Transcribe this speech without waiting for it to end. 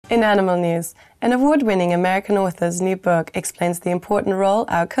In Animal News, an award-winning American author's new book explains the important role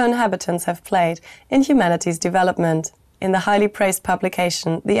our co-inhabitants have played in humanity's development. In the highly praised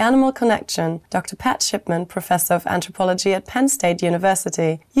publication, The Animal Connection, Dr. Pat Shipman, professor of anthropology at Penn State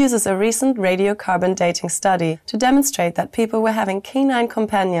University, uses a recent radiocarbon dating study to demonstrate that people were having canine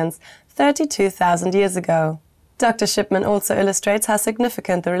companions 32,000 years ago. Dr. Shipman also illustrates how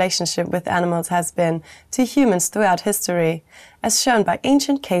significant the relationship with animals has been to humans throughout history, as shown by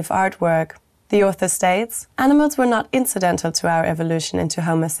ancient cave artwork. The author states, "Animals were not incidental to our evolution into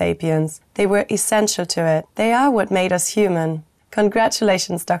Homo sapiens. They were essential to it. They are what made us human."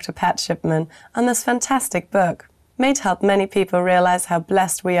 Congratulations, Dr. Pat Shipman, on this fantastic book. May it help many people realize how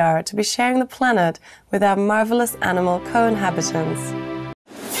blessed we are to be sharing the planet with our marvelous animal co-inhabitants.